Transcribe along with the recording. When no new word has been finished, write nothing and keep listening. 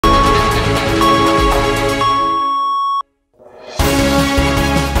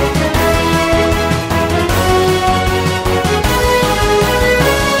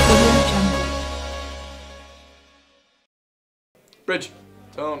Bridge,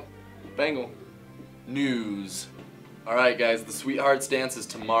 Tone, Bengal. News. Alright guys, the Sweethearts dance is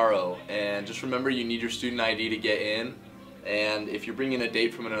tomorrow, and just remember you need your student ID to get in, and if you're bringing a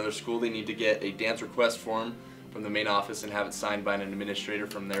date from another school, they need to get a dance request form from the main office and have it signed by an administrator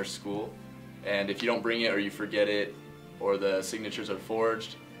from their school. And if you don't bring it or you forget it or the signatures are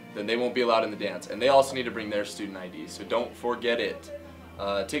forged, then they won't be allowed in the dance. And they also need to bring their student ID, so don't forget it.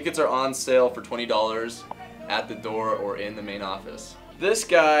 Tickets are on sale for $20 at the door or in the main office. This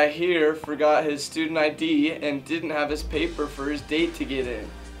guy here forgot his student ID and didn't have his paper for his date to get in.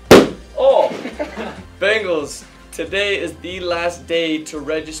 Oh! Bengals, today is the last day to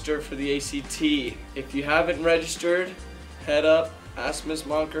register for the ACT. If you haven't registered, head up, ask Miss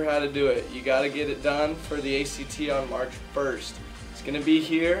Monker how to do it. You gotta get it done for the ACT on March 1st. It's gonna be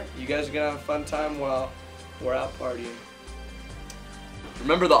here. You guys are gonna have a fun time while we're out partying.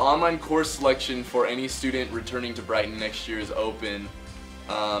 Remember, the online course selection for any student returning to Brighton next year is open.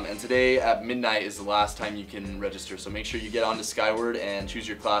 And today at midnight is the last time you can register, so make sure you get onto Skyward and choose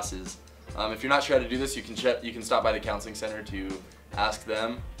your classes. If you're not sure how to do this, you can stop by the counseling center to ask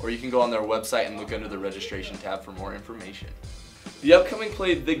them, or you can go on their website and look under the registration tab for more information. The upcoming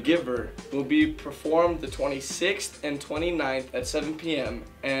play, The Giver, will be performed the 26th and 29th at 7 p.m.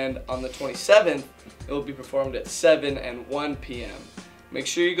 and on the 27th, it will be performed at 7 and 1 p.m. Make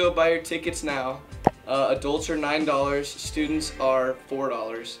sure you go buy your tickets now. Adults are $9, students are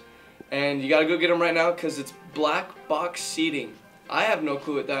 $4. And you gotta go get them right now because it's black box seating. I have no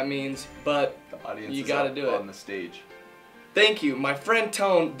clue what that means, but The audience you is gotta up do it. on the stage. Thank you. My friend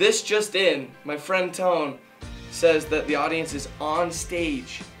Tone, this just in, my friend Tone says that the audience is on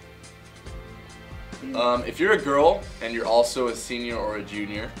stage. If you're a girl and you're also a senior or a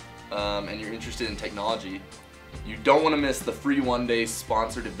junior and you're interested in technology, you don't want to miss the free one-day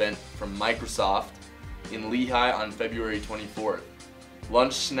sponsored event from Microsoft in Lehigh on February 24th.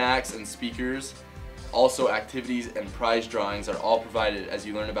 Lunch, snacks, and speakers, also activities and prize drawings are all provided as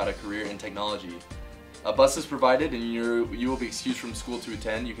you learn about a career in technology. A bus is provided and you will be excused from school to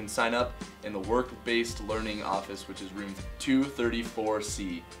attend. You can sign up in the Work-Based Learning Office, which is room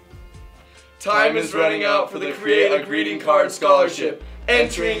 234C. Time is running out for the Create a Greeting Card Scholarship.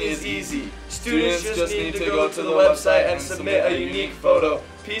 Entering is easy. Students just need to go to the website and submit a unique photo,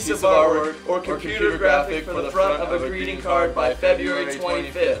 piece of artwork, or computer graphic for the front of a greeting card by February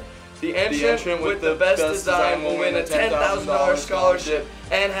 25th. The entrant with the best design will win a $10,000 scholarship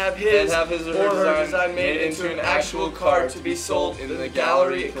and have his or her design made into an actual card to be sold in the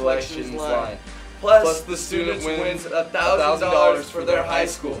Gallery Collections line. Plus, the student wins $1,000 for their high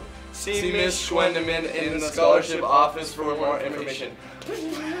school. See Miss Schwendeman in the scholarship office for more information.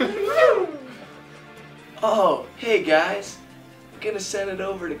 Oh, hey guys. I'm gonna send it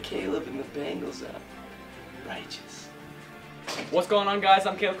over to Caleb and the Bengals up. Righteous. What's going on, guys?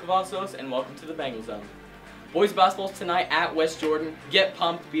 I'm Caleb Cavazos, and welcome to the Bengals Zone. Boys basketball's tonight at West Jordan. Get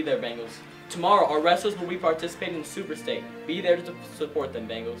pumped, be there, Bengals. Tomorrow, our wrestlers will be participating in Super State. Be there to support them,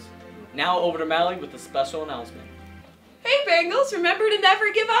 Bengals. Now over to Mallory with a special announcement. Hey Bengals, remember to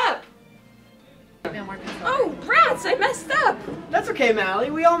never give up! Oh, rats, I messed up! That's okay, Mally.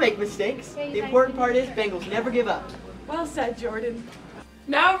 We all make mistakes. The important part is Bengals never give up. Well said, Jordan.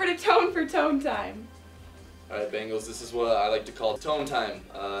 Now over to Tone for Tone Time. Alright, Bengals, this is what I like to call Tone Time.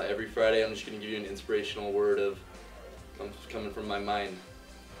 Every Friday I'm just going to give you an inspirational word of coming from my mind.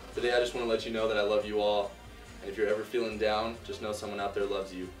 Today I just want to let you know that I love you all, and if you're ever feeling down, just know someone out there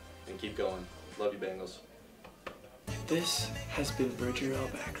loves you, and keep going. Love you, Bengals. This has been Bridger L.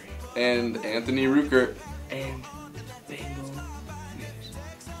 Backery. And Anthony Ruckert. And Bengal News.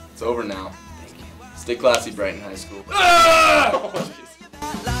 It's over now. Thank you. Stay classy, Brighton High School. Ah!